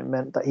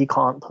 meant that he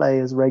can't play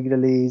as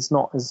regularly. He's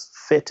not as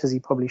fit as he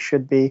probably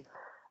should be,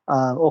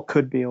 or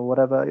could be, or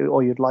whatever,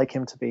 or you'd like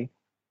him to be.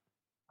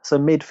 So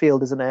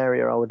midfield is an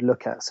area I would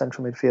look at,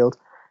 central midfield.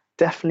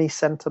 Definitely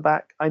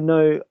centre-back. I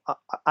know I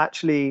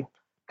actually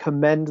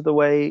commend the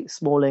way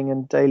Smalling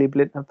and Daley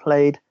Blind have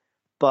played,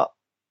 but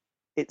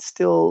it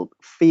still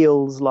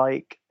feels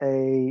like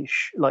Blind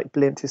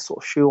is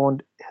sort of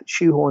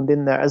shoehorned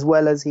in there, as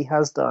well as he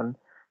has done.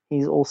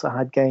 He's also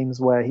had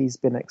games where he's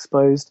been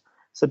exposed.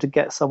 So to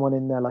get someone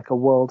in there like a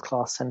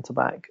world-class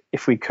centre-back,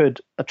 if we could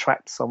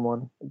attract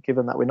someone,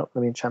 given that we're not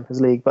going to be in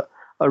Champions League, but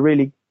a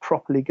really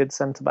properly good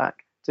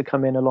centre-back to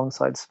come in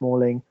alongside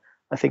Smalling,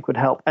 I think would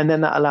help. And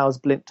then that allows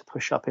Blind to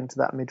push up into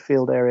that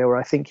midfield area where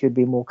I think he'd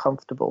be more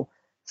comfortable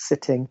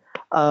sitting.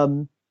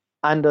 And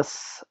a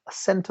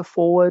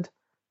centre-forward,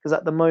 because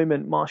at the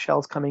moment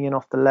Martial's coming in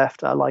off the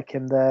left. I like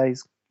him there.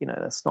 He's,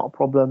 that's not a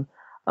problem.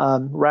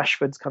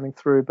 Rashford's coming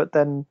through, but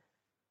then,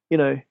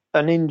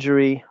 an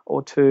injury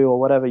or two or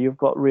whatever, you've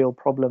got real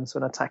problems for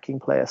an attacking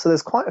player. So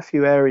there's quite a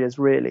few areas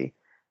really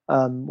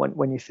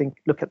when you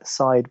look at the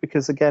side,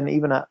 because again,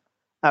 even at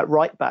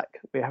right back,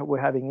 we're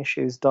having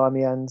issues.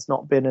 Darmian's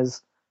not been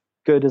as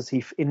good as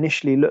he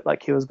initially looked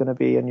like he was going to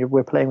be, and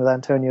we're playing with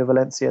Antonio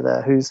Valencia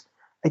there, who's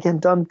again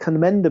done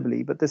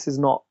commendably, but this is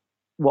not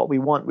what we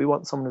want. We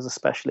want someone who's a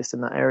specialist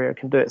in that area who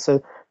can do it.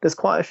 So there's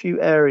quite a few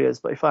areas,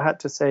 but if I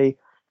had to say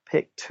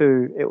pick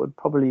two, it would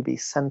probably be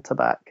centre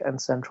back and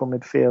central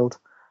midfield.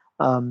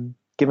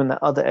 Given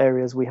that other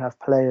areas we have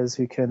players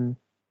who can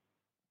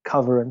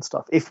cover and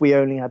stuff. If we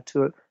only had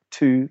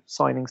two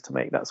signings to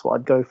make, that's what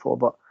I'd go for.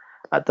 But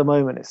at the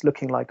moment, it's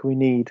looking like we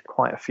need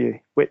quite a few,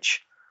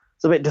 which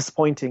is a bit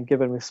disappointing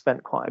given we've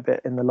spent quite a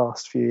bit in the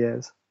last few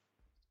years.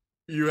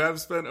 You have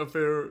spent a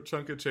fair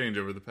chunk of change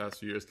over the past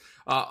few years.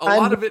 A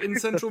lot of it in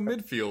central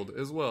midfield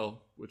as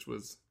well, which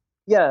was...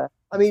 Yeah,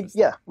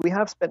 we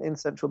have spent in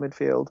central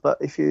midfield, but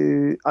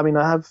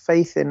I have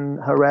faith in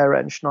Herrera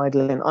and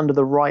Schneiderlin under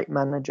the right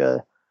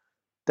manager,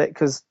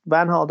 because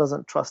Van Gaal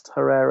doesn't trust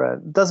Herrera,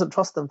 doesn't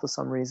trust them for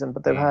some reason,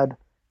 but they've had...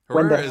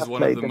 Herrera is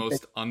one of the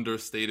most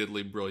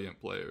understatedly brilliant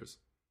players.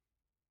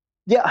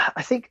 Yeah,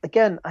 I think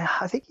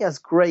he has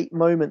great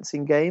moments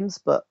in games,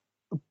 but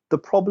the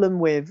problem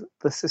with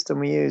the system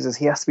we use is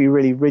he has to be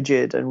really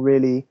rigid and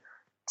really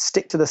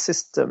stick to the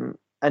system.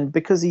 And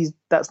because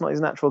that's not his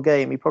natural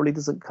game, he probably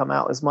doesn't come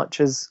out as much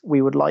as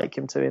we would like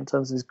him to in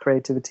terms of his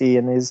creativity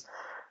and his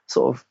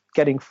sort of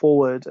getting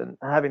forward and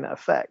having that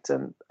effect.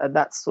 And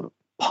that's sort of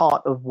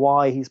part of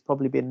why he's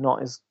probably been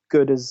not as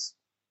good as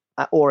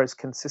or as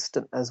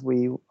consistent as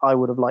I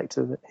would have liked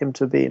him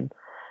to have been.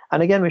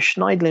 And again, with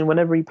Schneiderlin,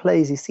 whenever he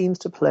plays, Van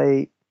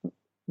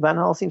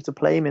Gaal seems to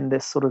play him in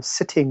this sort of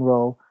sitting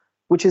role,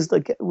 which is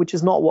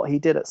not what he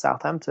did at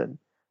Southampton.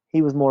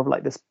 He was more of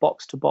like this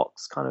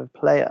box-to-box kind of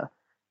player.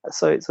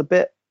 So it's a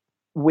bit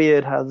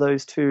weird how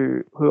those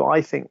two, who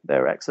I think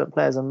they're excellent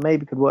players and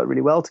maybe could work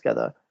really well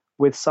together,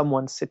 with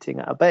someone sitting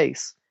at a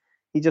base,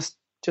 he just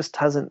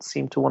doesn't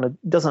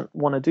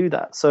want to do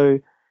that. So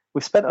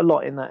we've spent a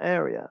lot in that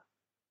area,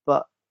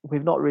 but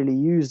we've not really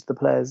used the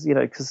players,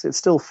 because it's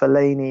still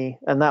Fellaini,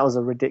 and that was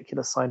a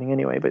ridiculous signing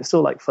anyway, but it's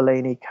still like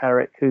Fellaini,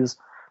 Carrick, who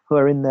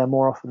are in there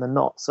more often than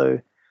not. So,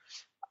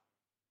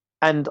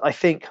 and I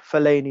think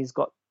Fellaini's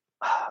got,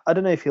 I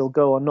don't know if he'll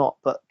go or not,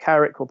 but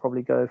Carrick will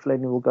probably go,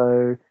 Fellaini will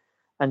go,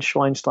 and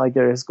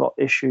Schweinsteiger has got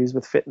issues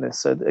with fitness.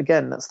 So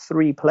again, that's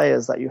three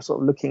players that you're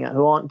sort of looking at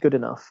who aren't good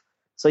enough.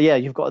 So yeah,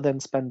 you've got to then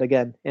spend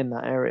again in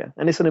that area.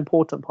 And it's an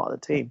important part of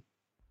the team.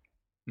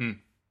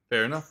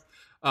 Fair enough.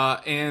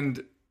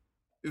 And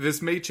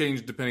this may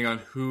change depending on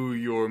who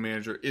your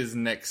manager is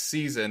next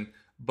season,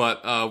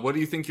 but what do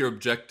you think your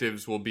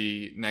objectives will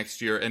be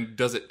next year? And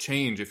does it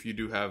change if you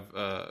do have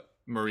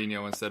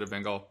Mourinho instead of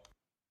Van Gaal?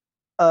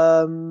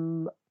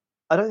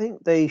 I don't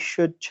think they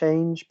should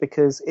change,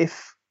 because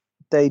if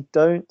they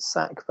don't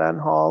sack Van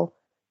Gaal,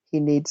 he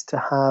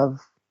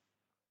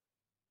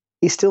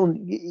still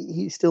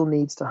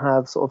needs to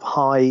have sort of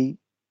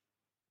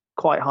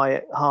quite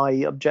high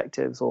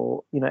objectives,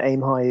 or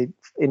aim high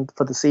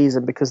for the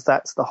season, because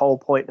that's the whole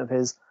point of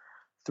his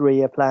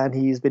 3-year plan.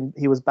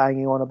 He was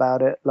banging on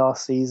about it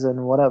last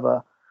season,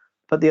 whatever.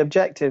 But the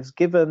objectives,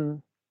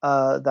 given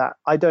that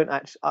I don't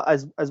actually,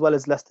 as well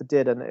as Leicester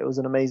did, and it was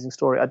an amazing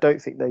story, I don't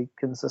think they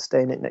can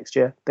sustain it next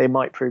year. They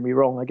might prove me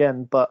wrong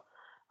again, but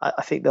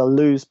I think they'll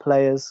lose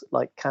players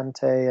like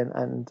Kante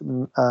and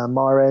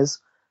Mahrez,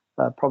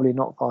 probably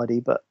not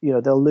Vardy, but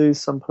they'll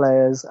lose some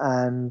players,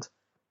 and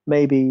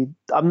maybe,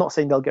 I'm not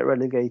saying they'll get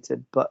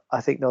relegated, but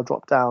I think they'll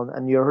drop down,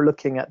 and you're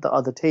looking at the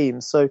other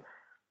teams. So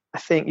I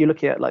think you're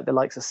looking at like the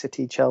likes of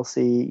City,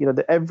 Chelsea,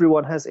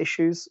 everyone has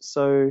issues.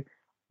 So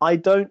I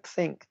don't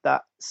think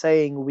that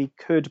saying we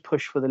could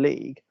push for the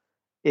league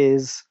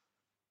is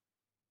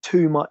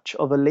too much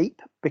of a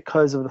leap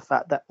because of the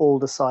fact that all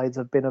the sides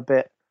have been a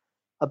bit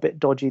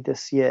dodgy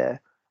this year.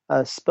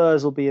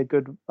 Spurs will be a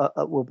good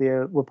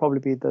will probably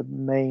be the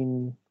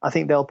main. I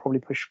think they'll probably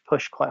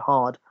push quite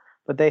hard,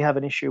 but they have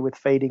an issue with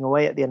fading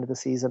away at the end of the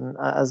season,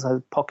 as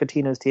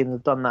Pochettino's team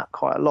have done that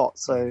quite a lot.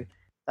 So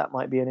that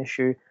might be an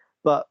issue.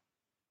 But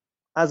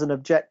as an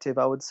objective,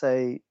 I would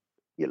say,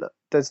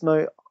 there's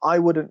no. I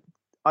wouldn't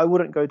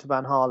go to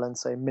Van Gaal and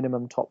say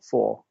minimum top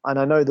 4. And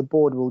I know the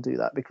board will do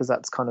that because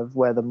that's kind of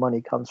where the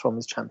money comes from,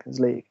 is Champions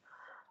League.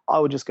 I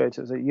would just go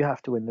to say, you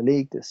have to win the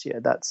league this year.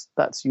 That's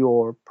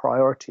your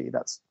priority.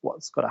 That's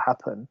what's got to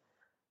happen.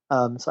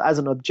 So as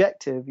an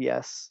objective,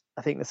 yes,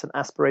 I think it's an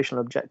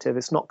aspirational objective.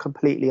 It's not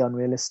completely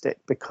unrealistic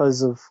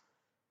because of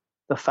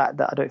the fact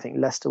that I don't think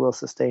Leicester will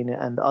sustain it,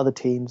 and the other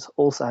teams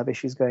also have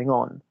issues going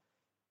on.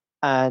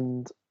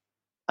 And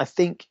I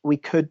think we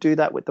could do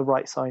that with the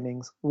right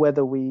signings.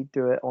 Whether we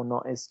do it or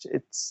not is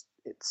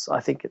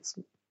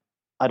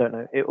I don't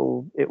know.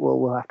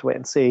 We'll have to wait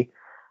and see.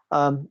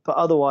 But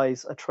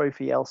otherwise, a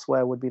trophy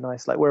elsewhere would be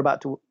nice. Like we're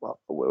about to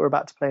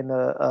play in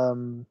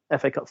the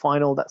FA Cup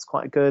final. That's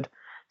quite good.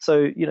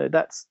 So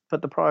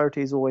but the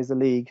priority is always the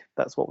league.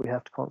 That's what we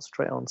have to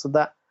concentrate on. So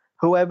that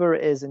whoever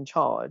is in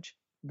charge,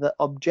 the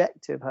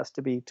objective has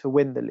to be to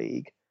win the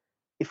league.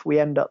 If we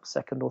end up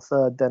second or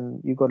third, then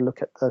you've got to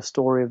look at the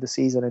story of the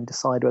season and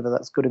decide whether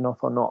that's good enough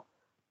or not.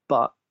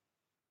 But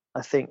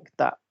I think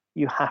that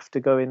you have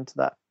to go into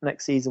that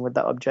next season with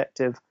that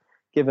objective,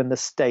 given the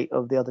state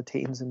of the other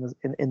teams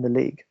in the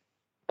league.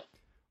 All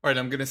right,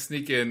 I'm going to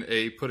sneak in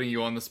a putting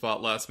you on the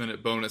spot last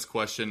minute bonus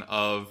question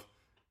of,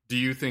 do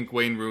you think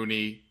Wayne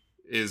Rooney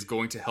is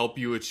going to help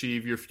you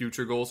achieve your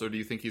future goals, or do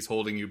you think he's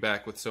holding you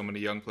back with so many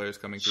young players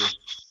coming through?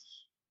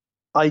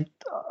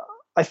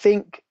 I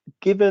think,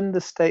 given the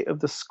state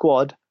of the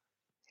squad,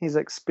 his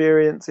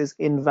experience is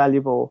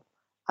invaluable.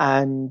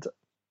 And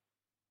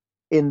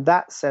in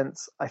that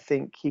sense, I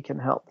think he can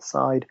help the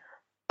side.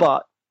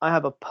 But I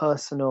have a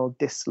personal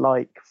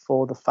dislike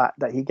for the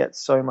fact that he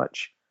gets so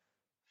much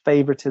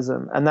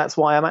favoritism. And that's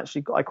why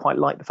I quite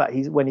like the fact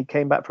when he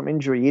came back from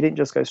injury, he didn't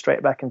just go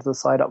straight back into the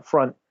side up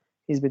front.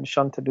 He's been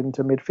shunted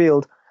into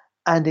midfield.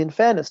 And in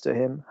fairness to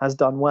him, has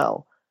done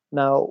well.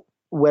 Now,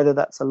 whether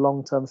that's a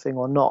long-term thing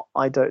or not,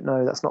 I don't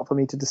know. That's not for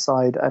me to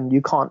decide, and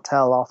you can't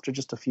tell after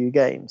just a few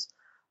games.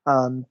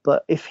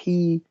 But if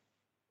he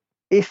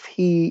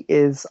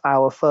is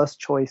our first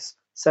choice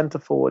centre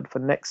forward for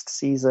next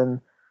season,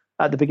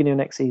 at the beginning of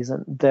next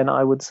season, then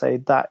I would say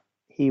that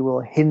he will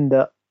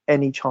hinder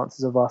any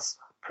chances of us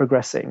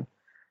progressing.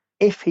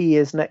 If he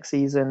is next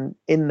season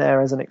in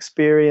there as an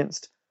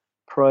experienced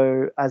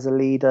pro, as a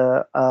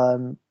leader,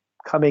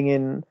 coming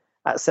in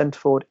at centre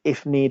forward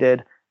if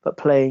needed, but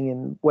playing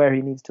in where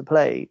he needs to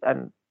play,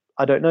 and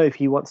I don't know if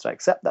he wants to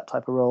accept that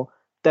type of role,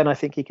 then I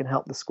think he can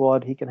help the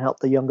squad, he can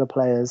help the younger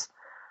players.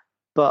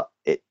 But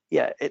it's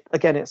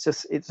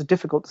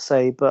difficult to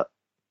say. But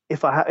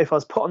if I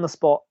was put on the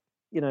spot,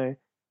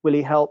 will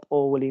he help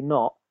or will he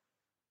not?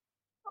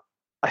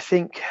 I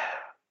think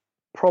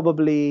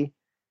probably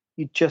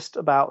you just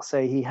about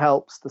say he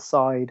helps the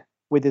side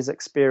with his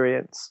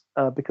experience,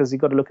 because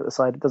you've got to look at the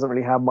side. It doesn't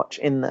really have much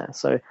in there.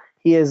 So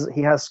he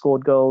has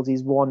scored goals,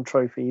 he's won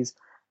trophies,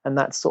 and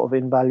that's sort of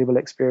invaluable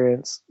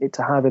experience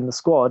to have in the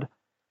squad.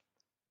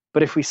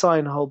 But if we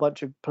sign a whole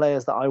bunch of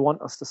players that I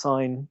want us to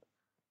sign,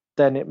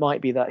 then it might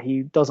be that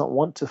he doesn't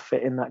want to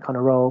fit in that kind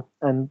of role,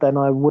 and then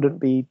I wouldn't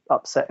be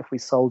upset if we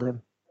sold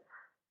him.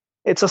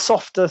 It's a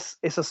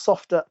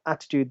softer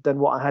attitude than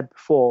what I had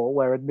before,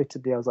 where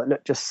admittedly I was like,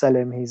 look, just sell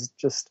him. He's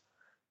just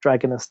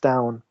dragging us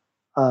down.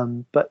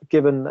 But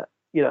given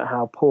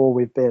how poor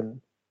we've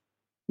been,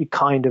 you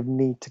kind of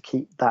need to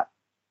keep that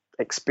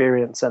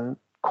experience and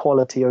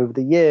quality over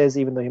the years,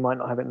 even though you might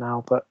not have it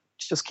now, but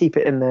just keep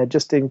it in there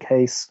just in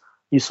case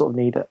you sort of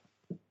need it.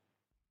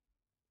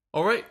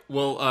 All right.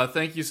 Well,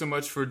 thank you so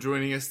much for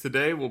joining us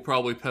today. We'll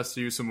probably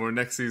pester you some more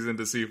next season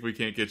to see if we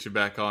can't get you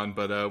back on,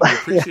 but we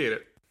appreciate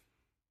it.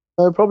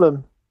 No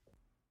problem.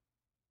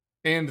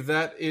 And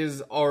that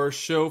is our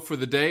show for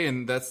the day,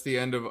 and that's the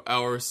end of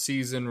our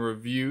season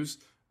reviews.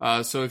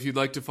 So if you'd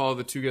like to follow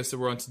the two guests that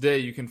were on today,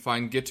 you can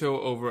find Gito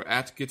over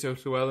at Gito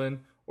Llewellyn,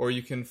 or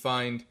you can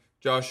find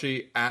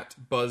Joshi at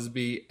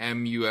Busby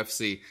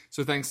MUFC.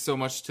 So thanks so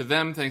much to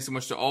them. Thanks so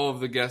much to all of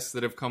the guests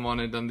that have come on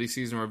and done these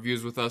season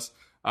reviews with us.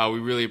 We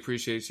really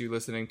appreciate you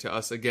listening to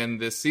us again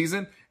this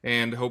season,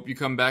 and hope you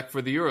come back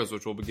for the Euros,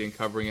 which we'll begin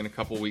covering in a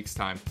couple weeks'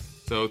 time.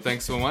 So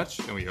thanks so much,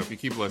 and we hope you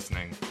keep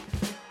listening.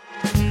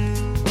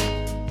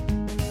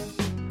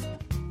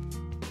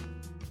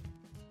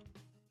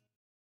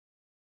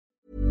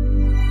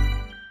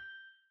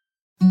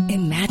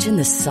 Imagine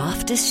the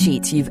softest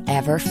sheets you've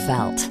ever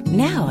felt.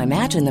 Now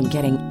imagine them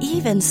getting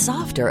even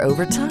softer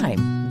over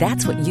time.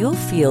 That's what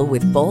you'll feel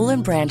with Boll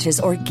 & Branch's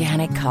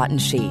organic cotton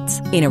sheets.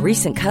 In a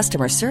recent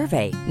customer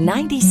survey,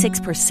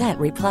 96%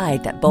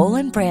 replied that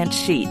Boll & Branch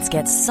sheets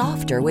get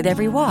softer with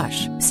every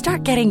wash.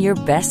 Start getting your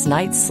best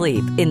night's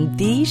sleep in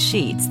these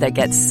sheets that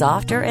get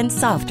softer and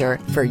softer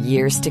for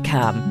years to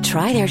come.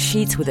 Try their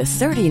sheets with a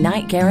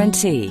 30-night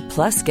guarantee.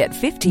 Plus, get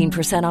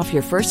 15% off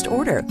your first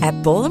order at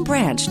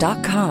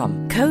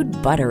bollandbranch.com. Code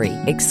BUTTERY.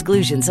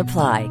 Exclusions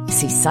apply.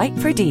 See site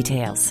for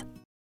details.